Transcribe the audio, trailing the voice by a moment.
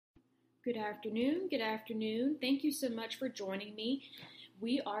Good afternoon. Good afternoon. Thank you so much for joining me.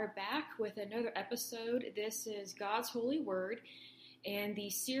 We are back with another episode. This is God's Holy Word, and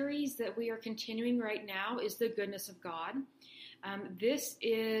the series that we are continuing right now is The Goodness of God. This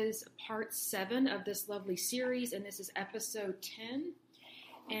is part 7 of this lovely series, and this is episode 10.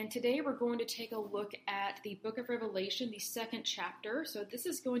 And today we're going to take a look at the book of Revelation, the 2nd chapter. So this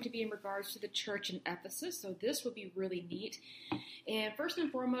is going to be in regards to the church in Ephesus. So this will be really neat. And first and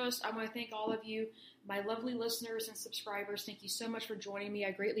foremost, I want to thank all of you, my lovely listeners and subscribers. Thank you so much for joining me.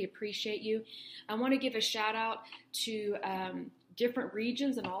 I greatly appreciate you. I want to give a shout out to different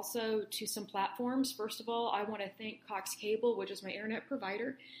regions and also to some platforms. First of all, I want to thank Cox Cable, which is my internet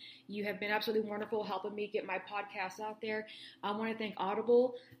provider. You have been absolutely wonderful helping me get my podcast out there. I want to thank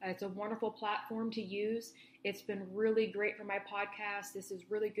Audible. It's a wonderful platform to use. It's been really great for my podcast. This is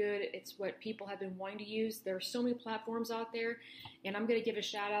really good. It's what people have been wanting to use. There are so many platforms out there, and I'm going to give a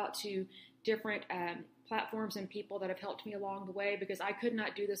shout out to different platforms and people that have helped me along the way because I could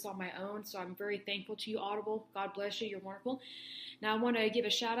not do this on my own, so I'm very thankful to you, Audible. God bless you. You're wonderful. Now, I want to give a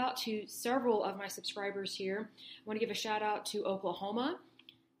shout out to several of my subscribers here. I want to give a shout out to Oklahoma,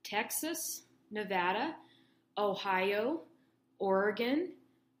 Texas, Nevada, Ohio, Oregon,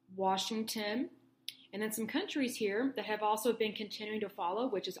 Washington, and then some countries here that have also been continuing to follow,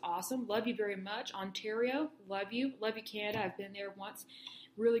 which is awesome. Love you very much. Ontario, love you. Love you, Canada. I've been there once.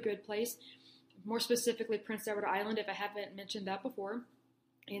 Really good place. More specifically, Prince Edward Island, if I haven't mentioned that before.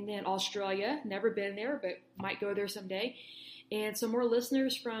 And then Australia, never been there, but might go there someday. And some more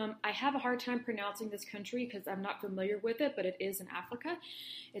listeners from, I have a hard time pronouncing this country because I'm not familiar with it, but it is in Africa.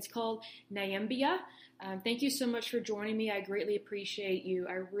 It's called Namibia. Thank you so much for joining me. I greatly appreciate you.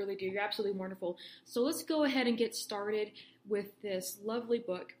 I really do. You're absolutely wonderful. So let's go ahead and get started with this lovely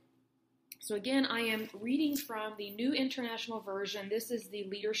book. So again, I am reading from the New International Version. This is the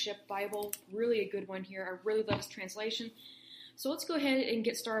Leadership Bible. Really a good one here. I really love this translation. So let's go ahead and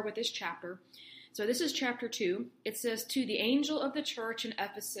get started with this chapter. So this is chapter 2. It says, "To the angel of the church in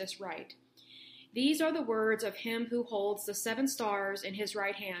Ephesus write, These are the words of him who holds the 7 stars in his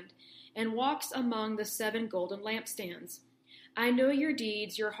right hand and walks among the 7 golden lampstands. I know your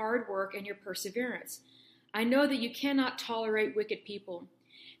deeds, your hard work, and your perseverance. I know that you cannot tolerate wicked people,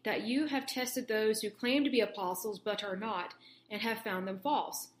 that you have tested those who claim to be apostles but are not, and have found them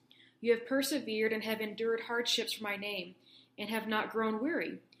false. You have persevered and have endured hardships for my name, and have not grown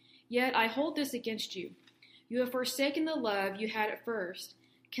weary. Yet I hold this against you. You have forsaken the love you had at first.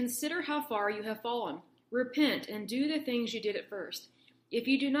 Consider how far you have fallen. Repent and do the things you did at first. If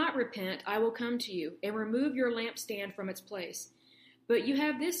you do not repent, I will come to you and remove your lampstand from its place. But you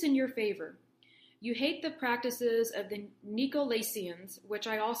have this in your favor. You hate the practices of the Nicolaitans, which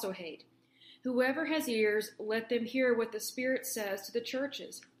I also hate. Whoever has ears, let them hear what the Spirit says to the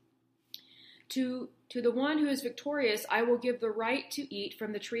churches. To the one who is victorious, I will give the right to eat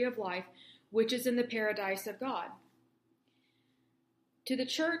from the tree of life, which is in the paradise of God. To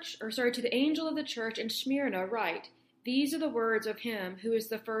the angel of the church in Smyrna write, These are the words of him who is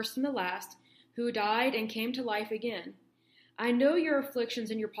the first and the last, who died and came to life again. I know your afflictions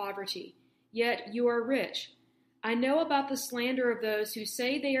and your poverty, yet you are rich. I know about the slander of those who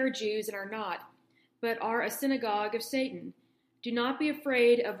say they are Jews and are not, but are a synagogue of Satan. Do not be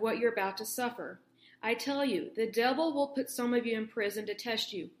afraid of what you're about to suffer. I tell you, the devil will put some of you in prison to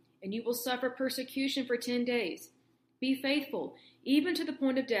test you, and you will suffer persecution for 10 days. Be faithful, even to the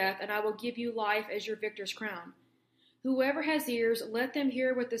point of death, and I will give you life as your victor's crown. Whoever has ears, let them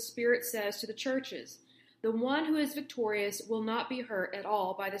hear what the Spirit says to the churches. The one who is victorious will not be hurt at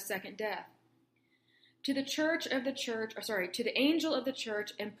all by the second death. To the angel of the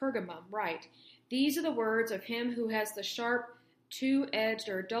church in Pergamum write, These are the words of him who has the sharp, two-edged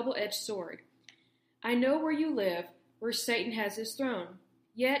or double-edged sword. I know where you live, where Satan has his throne.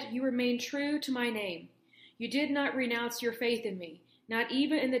 Yet you remain true to my name. You did not renounce your faith in me, not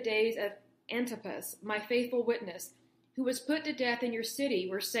even in the days of Antipas, my faithful witness, who was put to death in your city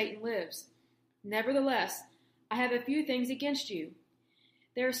where Satan lives. Nevertheless, I have a few things against you.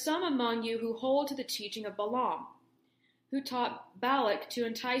 There are some among you who hold to the teaching of Balaam, who taught Balak to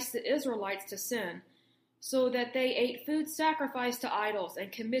entice the Israelites to sin, so that they ate food sacrificed to idols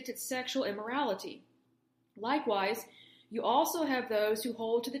and committed sexual immorality. Likewise, you also have those who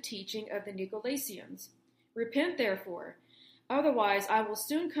hold to the teaching of the Nicolaitans. Repent, therefore, otherwise I will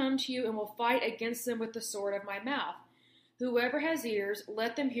soon come to you and will fight against them with the sword of my mouth. Whoever has ears,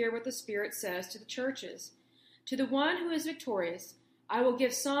 let them hear what the Spirit says to the churches. To the one who is victorious, I will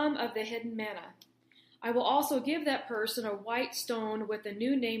give some of the hidden manna. I will also give that person a white stone with a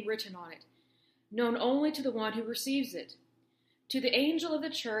new name written on it, known only to the one who receives it. To the angel of the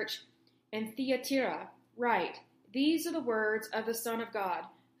church and Thyatira, write, these are the words of the Son of God,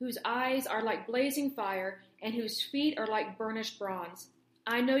 whose eyes are like blazing fire, and whose feet are like burnished bronze.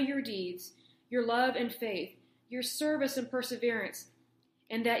 I know your deeds, your love and faith, your service and perseverance,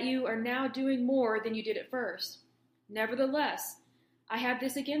 and that you are now doing more than you did at first. Nevertheless, I have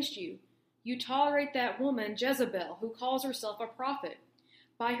this against you. You tolerate that woman, Jezebel, who calls herself a prophet.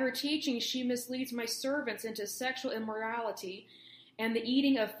 By her teaching, she misleads my servants into sexual immorality and the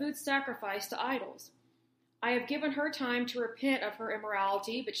eating of food sacrificed to idols. I have given her time to repent of her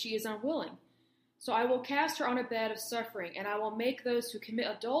immorality, but she is unwilling. So I will cast her on a bed of suffering, and I will make those who commit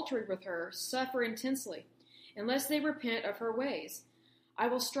adultery with her suffer intensely, unless they repent of her ways. I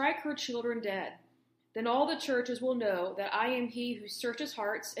will strike her children dead. Then all the churches will know that I am he who searches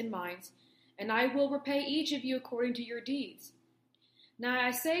hearts and minds, and I will repay each of you according to your deeds. Now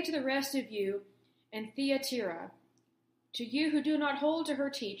I say to the rest of you and Thyatira, to you who do not hold to her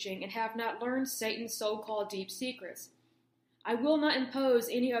teaching and have not learned Satan's so-called deep secrets, I will not impose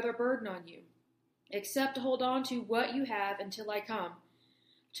any other burden on you, except to hold on to what you have until I come.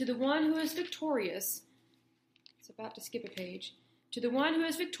 To the one who is victorious, it's about to skip a page, to the one who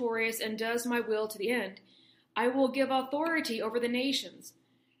is victorious and does my will to the end, I will give authority over the nations.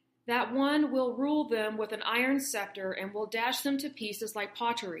 That one will rule them with an iron scepter and will dash them to pieces like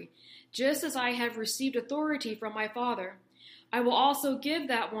pottery, just as I have received authority from my Father. I will also give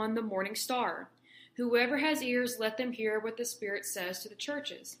that one the morning star. Whoever has ears, let them hear what the Spirit says to the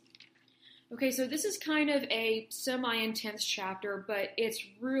churches. Okay, so this is kind of a semi-intense chapter, but it's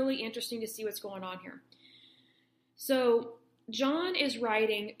really interesting to see what's going on here. So John is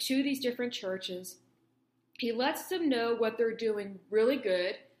writing to these different churches. He lets them know what they're doing really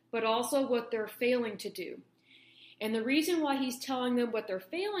good, but also what they're failing to do. And the reason why he's telling them what they're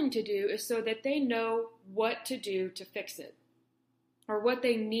failing to do is so that they know what to do to fix it, or what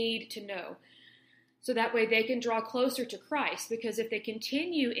they need to know. So that way they can draw closer to Christ, because if they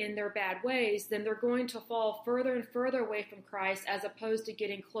continue in their bad ways, then they're going to fall further and further away from Christ as opposed to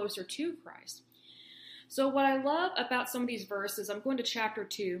getting closer to Christ. So what I love about some of these verses, I'm going to chapter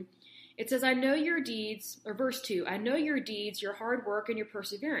 2. It says, I know your deeds, or verse 2, I know your deeds, your hard work, and your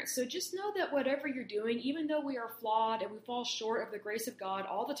perseverance. So just know that whatever you're doing, even though we are flawed and we fall short of the grace of God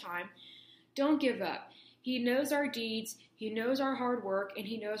all the time, don't give up. He knows our deeds, he knows our hard work, and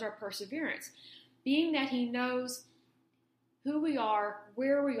he knows our perseverance. Being that he knows who we are,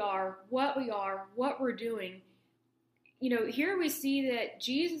 where we are, what we're doing, here we see that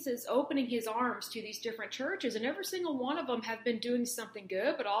Jesus is opening his arms to these different churches, and every single one of them have been doing something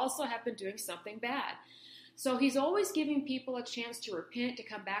good, but also have been doing something bad. So he's always giving people a chance to repent, to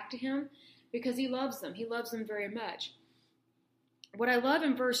come back to him, because he loves them. He loves them very much. What I love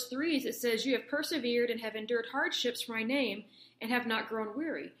in verse 3 is it says, you have persevered and have endured hardships for my name and have not grown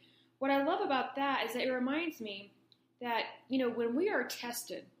weary. What I love about that is that it reminds me that, when we are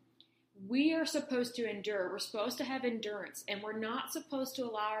tested, we are supposed to endure. We're supposed to have endurance, and we're not supposed to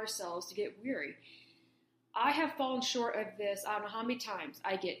allow ourselves to get weary. I have fallen short of this I don't know how many times.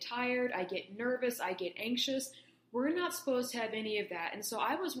 I get tired, I get nervous, I get anxious. We're not supposed to have any of that. And so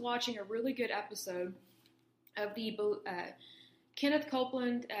I was watching a really good episode of the Kenneth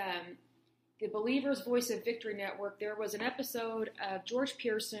Copeland, the Believer's Voice of Victory Network. There was an episode of George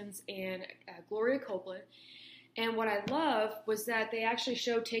Pearsons and Gloria Copeland. And what I love was that they actually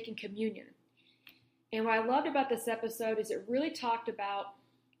showed taking communion. And what I loved about this episode is it really talked about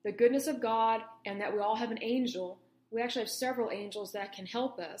the goodness of God and that we all have an angel. We actually have several angels that can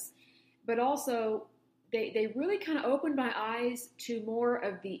help us. But also, they really kind of opened my eyes to more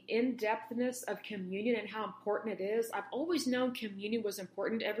of the in-depthness of communion and how important it is. I've always known communion was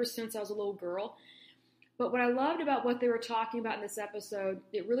important ever since I was a little girl. But what I loved about what they were talking about in this episode,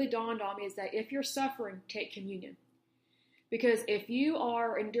 it really dawned on me, is that if you're suffering, take communion. Because if you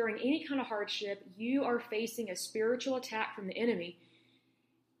are enduring any kind of hardship, you are facing a spiritual attack from the enemy.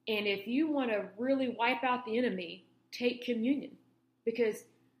 And if you want to really wipe out the enemy, take communion. Because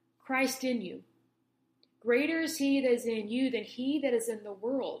Christ in you. Greater is he that is in you than he that is in the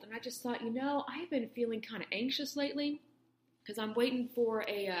world. And I just thought, I've been feeling kind of anxious lately because I'm waiting for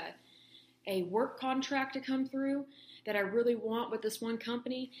a work contract to come through that I really want with this one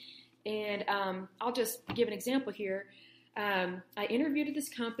company. And I'll just give an example here. I interviewed at this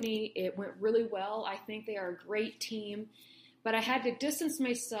company. It went really well. I think they are a great team. But I had to distance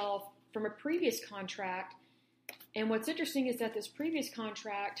myself from a previous contract. And what's interesting is that this previous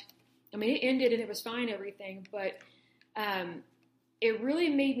contract, it ended and it was fine, everything. But it really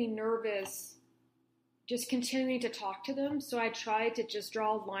made me nervous just continuing to talk to them. So I tried to just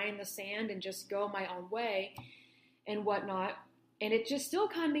draw a line in the sand and just go my own way and whatnot. And it just still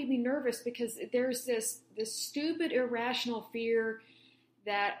kind of made me nervous because there's this stupid, irrational fear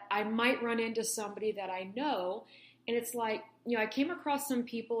that I might run into somebody that I know. And it's like, I came across some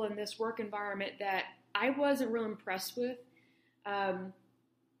people in this work environment that I wasn't real impressed with.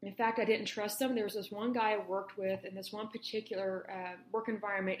 In fact, I didn't trust them. There was this one guy I worked with in this one particular work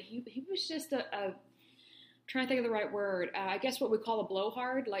environment. He was just I'm trying to think of the right word. I guess what we call a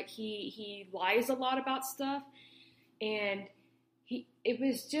blowhard. Like he lies a lot about stuff. And it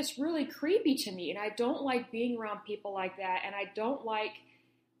was just really creepy to me. And I don't like being around people like that. And I don't like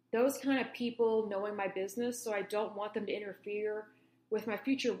those kind of people knowing my business. So I don't want them to interfere with my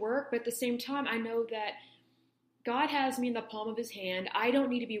future work. But at the same time, I know that God has me in the palm of his hand. I don't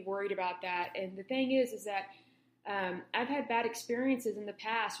need to be worried about that. And the thing is that I've had bad experiences in the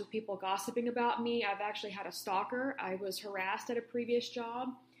past with people gossiping about me. I've actually had a stalker. I was harassed at a previous job.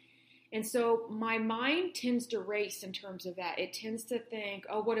 And so my mind tends to race in terms of that. It tends to think,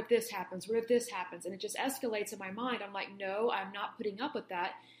 oh, what if this happens? What if this happens? And it just escalates in my mind. I'm like, no, I'm not putting up with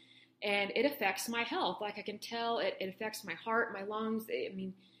that. And it affects my health. Like I can tell it affects my heart, my lungs.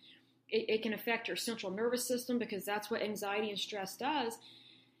 It can affect your central nervous system because that's what anxiety and stress does.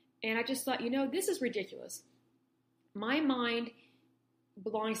 And I just thought, this is ridiculous. My mind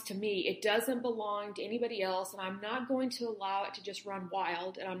belongs to me. It doesn't belong to anybody else. And I'm not going to allow it to just run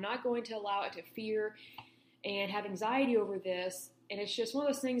wild. And I'm not going to allow it to fear and have anxiety over this. And it's just one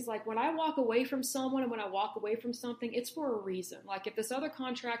of those things like when I walk away from someone and when I walk away from something, it's for a reason. Like if this other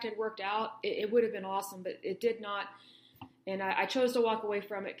contract had worked out, it would have been awesome, but it did not. And I chose to walk away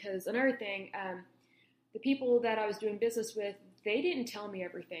from it because another thing, the people that I was doing business with, they didn't tell me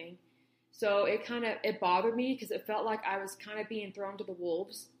everything. So it bothered me because it felt like I was kind of being thrown to the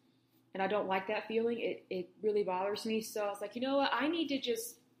wolves. And I don't like that feeling. It really bothers me. So I was like, you know what? I need to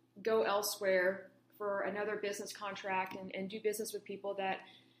just go elsewhere for another business contract and do business with people that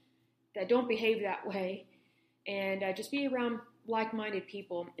don't behave that way. And just be around like-minded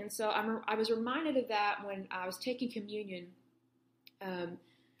people. And so I was reminded of that when I was taking communion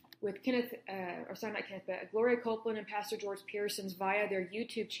with Gloria Copeland and Pastor George Pearsons via their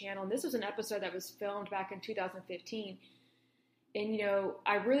YouTube channel. And this was an episode that was filmed back in 2015. And,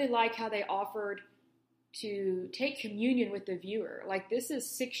 I really like how they offered to take communion with the viewer. Like this is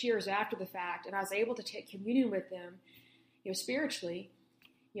 6 years after the fact, and I was able to take communion with them, spiritually,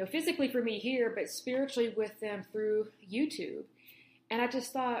 physically for me here, but spiritually with them through YouTube. And I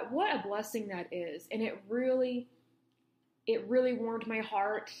just thought, what a blessing that is. And it really warmed my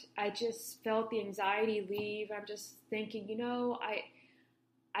heart. I just felt the anxiety leave. I'm just thinking,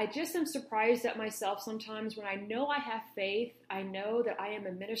 I just am surprised at myself sometimes when I know I have faith. I know that I am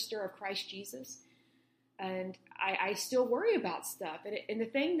a minister of Christ Jesus. And I still worry about stuff. And the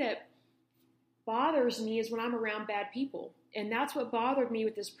thing that bothers me is when I'm around bad people. And that's what bothered me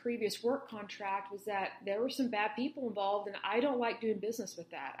with this previous work contract was that there were some bad people involved, and I don't like doing business with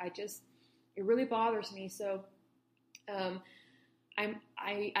that. It really bothers me. So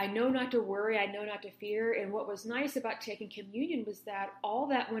I know not to worry. I know not to fear. And what was nice about taking communion was that all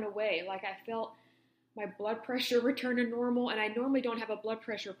that went away. Like I felt my blood pressure returned to normal, and I normally don't have a blood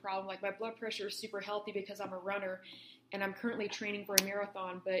pressure problem. Like my blood pressure is super healthy because I'm a runner, and I'm currently training for a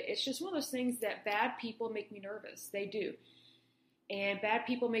marathon. But it's just one of those things that bad people make me nervous. They do. And bad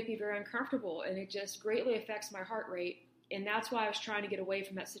people make me very uncomfortable, and it just greatly affects my heart rate. And that's why I was trying to get away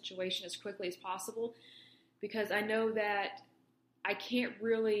from that situation as quickly as possible, because I know that I can't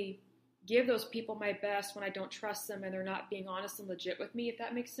really give those people my best when I don't trust them and they're not being honest and legit with me, if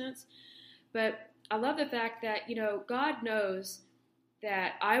that makes sense. But I love the fact that, God knows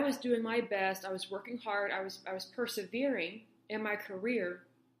that I was doing my best. I was working hard. I was persevering in my career.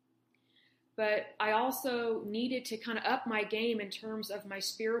 But I also needed to kind of up my game in terms of my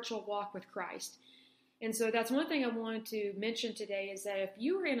spiritual walk with Christ. And so that's one thing I wanted to mention today is that if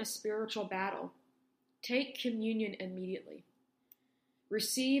you are in a spiritual battle, take communion immediately.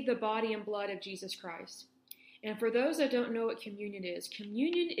 Receive the body and blood of Jesus Christ. And for those that don't know what communion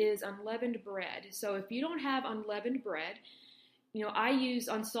is unleavened bread. So if you don't have unleavened bread, I use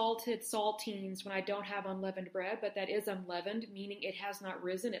unsalted saltines when I don't have unleavened bread, but that is unleavened, meaning it has not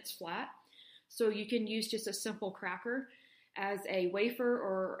risen, it's flat. So you can use just a simple cracker as a wafer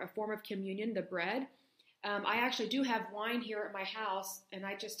or a form of communion, the bread. I actually do have wine here at my house, and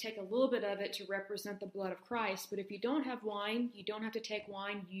I just take a little bit of it to represent the blood of Christ. But if you don't have wine, you don't have to take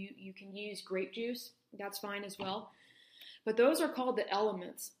wine. You can use grape juice. That's fine as well. But those are called the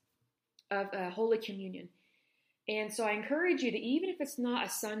elements of Holy Communion. And so I encourage you to, even if it's not a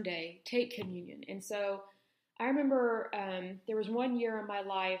Sunday, take communion. And so I remember there was one year in my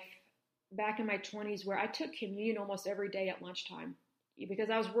life back in my 20s where I took communion almost every day at lunchtime because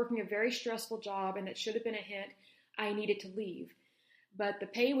I was working a very stressful job, and it should have been a hint I needed to leave. But the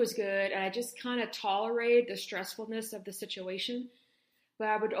pay was good, and I just kind of tolerated the stressfulness of the situation. But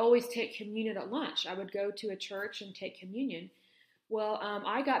I would always take communion at lunch. I would go to a church and take communion. Well,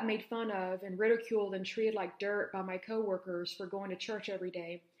 I got made fun of and ridiculed and treated like dirt by my coworkers for going to church every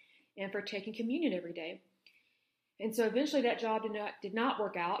day and for taking communion every day. And so eventually that job did not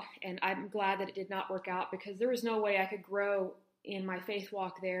work out, and I'm glad that it did not work out because there was no way I could grow in my faith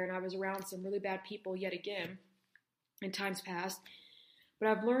walk there, and I was around some really bad people yet again in times past. But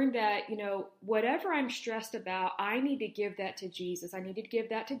I've learned that, whatever I'm stressed about, I need to give that to Jesus. I need to give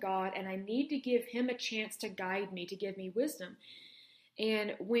that to God, and I need to give him a chance to guide me, to give me wisdom.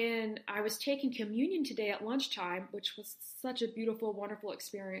 And when I was taking communion today at lunchtime, which was such a beautiful, wonderful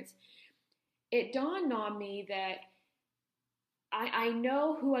experience, it dawned on me that I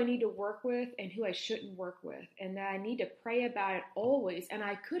know who I need to work with and who I shouldn't work with, and that I need to pray about it always. And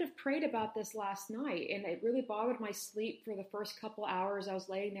I could have prayed about this last night, and it really bothered my sleep for the first couple hours I was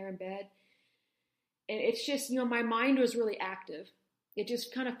laying there in bed. And it's just, my mind was really active. It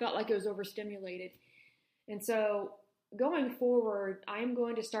just kind of felt like it was overstimulated. And so going forward, I'm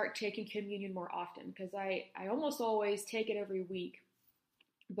going to start taking communion more often because I almost always take it every week.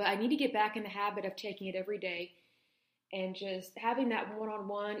 But I need to get back in the habit of taking it every day and just having that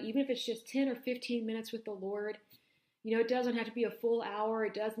one-on-one, even if it's just 10 or 15 minutes with the Lord. It doesn't have to be a full hour.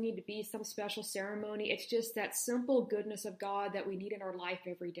 It doesn't need to be some special ceremony. It's just that simple goodness of God that we need in our life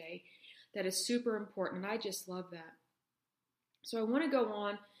every day that is super important, and I just love that. So I want to go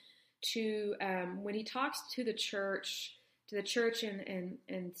on to when he talks to the church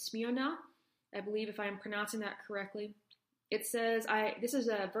in Smyrna, I believe, if I'm pronouncing that correctly. It says, this is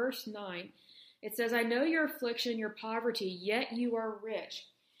verse 9. It says, I know your affliction, your poverty, yet you are rich.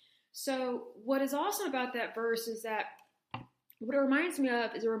 So what is awesome about that verse is that what it reminds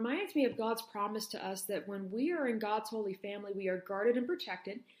me of God's promise to us that when we are in God's holy family, we are guarded and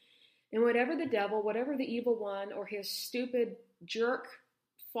protected. And whatever the devil, whatever the evil one or his stupid jerk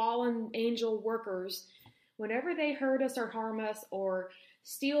fallen angel workers, whenever they hurt us or harm us or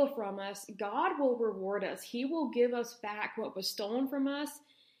steal from us, God will reward us. He will give us back what was stolen from us,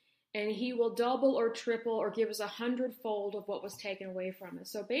 and he will double or triple or give us 100-fold of what was taken away from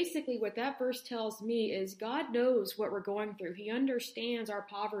us. So basically what that verse tells me is God knows what we're going through. He understands our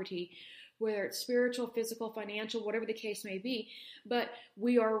poverty, whether it's spiritual, physical, financial, whatever the case may be. But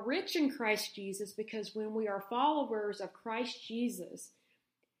we are rich in Christ Jesus because when we are followers of Christ Jesus,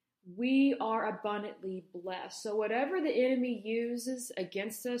 we are abundantly blessed. So whatever the enemy uses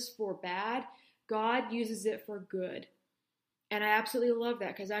against us for bad, God uses it for good. And I absolutely love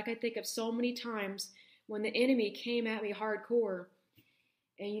that because I can think of so many times when the enemy came at me hardcore.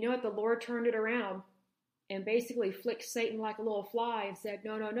 And you know what? The Lord turned it around and basically flicked Satan like a little fly and said,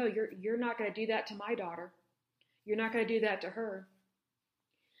 no, you're not going to do that to my daughter. You're not going to do that to her.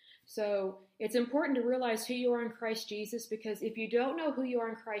 So it's important to realize who you are in Christ Jesus, because if you don't know who you are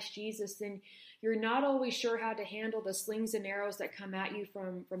in Christ Jesus, then you're not always sure how to handle the slings and arrows that come at you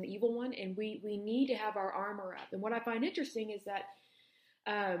from the evil one. And we need to have our armor up. And what I find interesting is that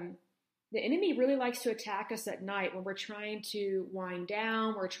the enemy really likes to attack us at night when we're trying to wind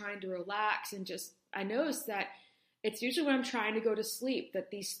down, we're trying to relax, and I notice that it's usually when I'm trying to go to sleep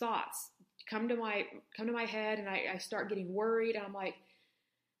that these thoughts come to my head, and I start getting worried. I'm like,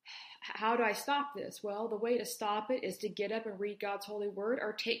 how do I stop this? Well, the way to stop it is to get up and read God's holy word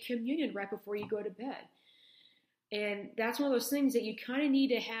or take communion right before you go to bed. And that's one of those things that you kind of need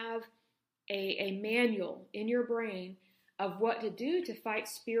to have a manual in your brain of what to do to fight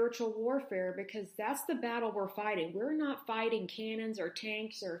spiritual warfare, because that's the battle we're fighting. We're not fighting cannons or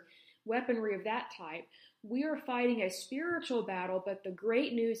tanks or weaponry of that type. We are fighting a spiritual battle, but the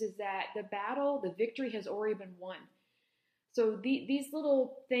great news is that the victory has already been won. So these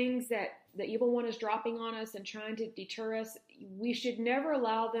little things that the evil one is dropping on us and trying to deter us, we should never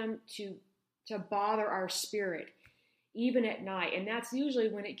allow them to bother our spirit, even at night. And that's usually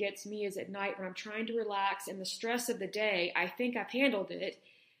when it gets me, is at night when I'm trying to relax and the stress of the day, I think I've handled it.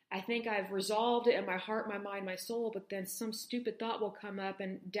 I think I've resolved it in my heart, my mind, my soul, but then some stupid thought will come up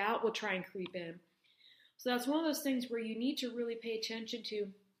and doubt will try and creep in. So that's one of those things where you need to really pay attention to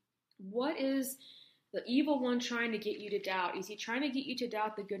what is the evil one trying to get you to doubt. Is he trying to get you to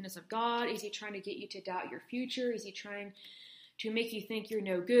doubt the goodness of God? Is he trying to get you to doubt your future? Is he trying to make you think you're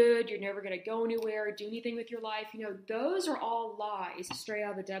no good, you're never going to go anywhere, do anything with your life? Those are all lies straight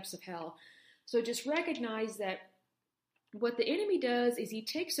out of the depths of hell. So just recognize that what the enemy does is he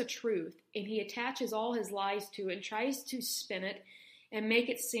takes a truth and he attaches all his lies to it and tries to spin it and make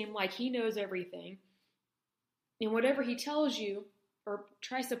it seem like he knows everything. And whatever he tells you or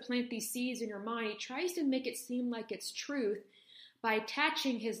tries to plant these seeds in your mind, he tries to make it seem like it's truth by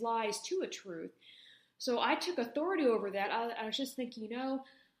attaching his lies to a truth. So I took authority over that. I was just thinking,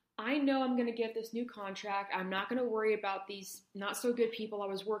 I know I'm going to get this new contract. I'm not going to worry about these not so good people I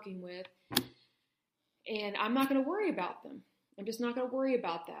was working with. And I'm not going to worry about them. I'm just not going to worry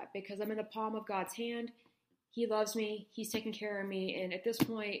about that because I'm in the palm of God's hand. He loves me. He's taking care of me. And at this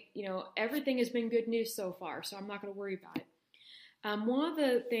point, everything has been good news so far. So I'm not going to worry about it. One of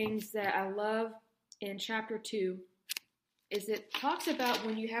the things that I love in chapter 2 is it talks about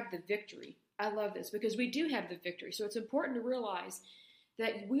when you have the victory. I love this because we do have the victory. So it's important to realize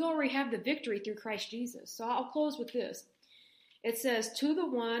that we already have the victory through Christ Jesus. So I'll close with this. It says, to the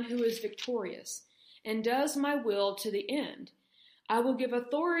one who is victorious and does my will to the end, I will give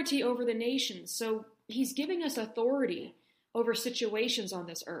authority over the nations. So he's giving us authority over situations on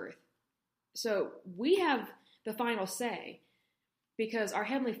this earth. So we have the final say because our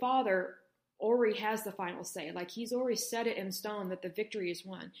Heavenly Father already has the final say. Like he's already set it in stone that the victory is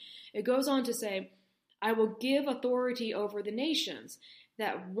won. It goes on to say, I will give authority over the nations,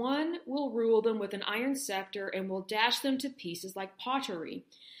 that one will rule them with an iron scepter and will dash them to pieces like pottery.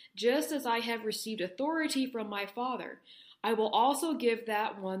 Just as I have received authority from my Father, I will also give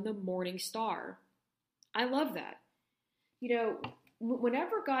that one the morning star. I love that.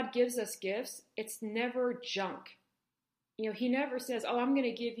 Whenever God gives us gifts, it's never junk. He never says, I'm going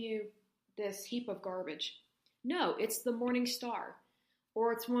to give you this heap of garbage. No, it's the morning star,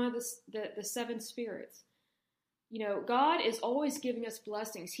 or it's one of the seven spirits. God is always giving us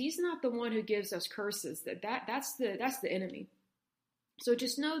blessings. He's not the one who gives us curses. That's the enemy. So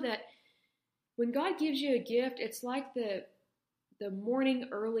just know that when God gives you a gift, it's like the morning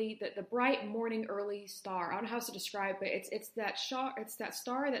early, the bright morning early star. I don't know how else to describe it. It's that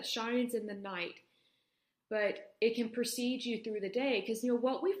star that shines in the night, but it can precede you through the day. Because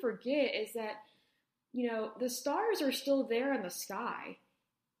what we forget is that the stars are still there in the sky.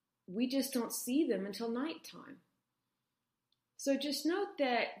 We just don't see them until nighttime. So just note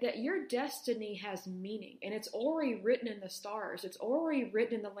that your destiny has meaning, and it's already written in the stars. It's already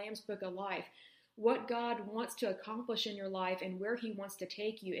written in the Lamb's Book of Life, what God wants to accomplish in your life and where he wants to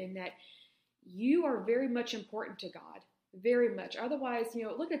take you, and that you are very much important to God, very much. Otherwise,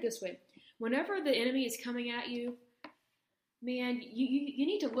 look at it this way. Whenever the enemy is coming at you, man, you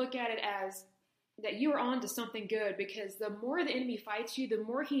need to look at it as that you are on to something good, because the more the enemy fights you, the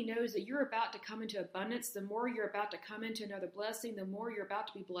more he knows that you're about to come into abundance, the more you're about to come into another blessing, the more you're about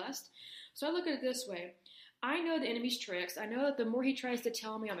to be blessed. So I look at it this way. I know the enemy's tricks. I know that the more he tries to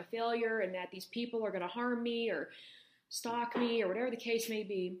tell me I'm a failure and that these people are going to harm me or stalk me or whatever the case may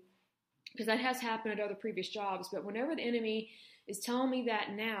be, because that has happened at other previous jobs, but whenever the enemy is telling me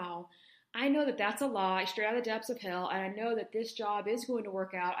that now, I know that that's a lie straight out of the depths of hell, and I know that this job is going to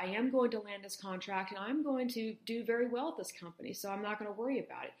work out. I am going to land this contract, and I'm going to do very well at this company, so I'm not going to worry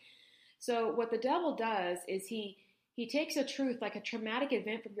about it. So what the devil does is he takes a truth, like a traumatic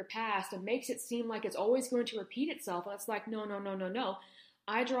event from your past, and makes it seem like it's always going to repeat itself, and it's like, no.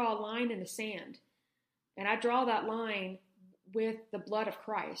 I draw a line in the sand, and I draw that line with the blood of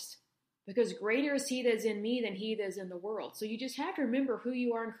Christ. Because greater is he that is in me than he that is in the world. So you just have to remember who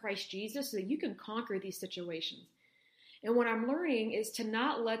you are in Christ Jesus so that you can conquer these situations. And what I'm learning is to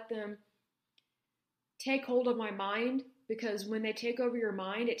not let them take hold of my mind, because when they take over your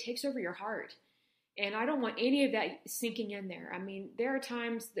mind, it takes over your heart. And I don't want any of that sinking in there. I mean, there are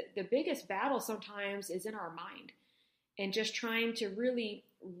times that the biggest battle sometimes is in our mind and just trying to really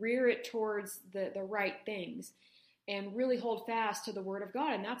rear it towards the right things. And really hold fast to the Word of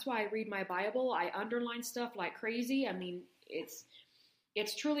God. And that's why I read my Bible. I underline stuff like crazy. I mean,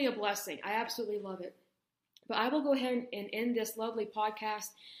 it's truly a blessing. I absolutely love it. But I will go ahead and end this lovely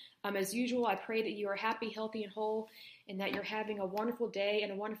podcast. As usual, I pray that you are happy, healthy, and whole, and that you're having a wonderful day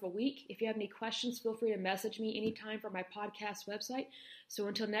and a wonderful week. If you have any questions, feel free to message me anytime from my podcast website. So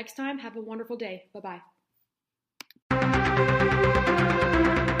until next time, have a wonderful day. Bye-bye.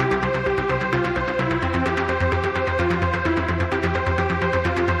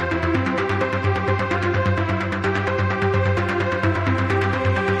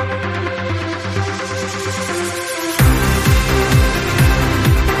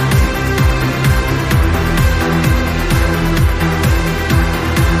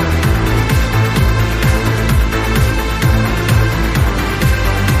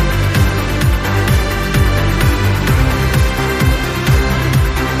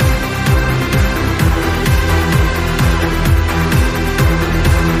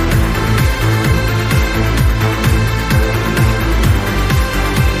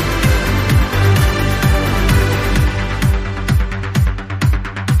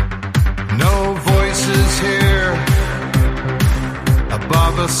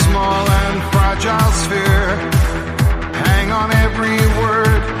 the small and fragile sphere. Hang on every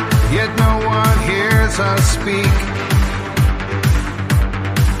word, yet no one hears us speak.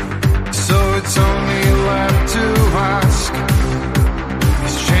 So it's only left to ask,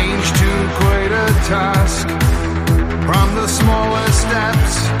 is change too great a task? From the smallest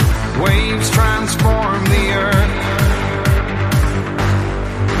steps, waves transform the earth.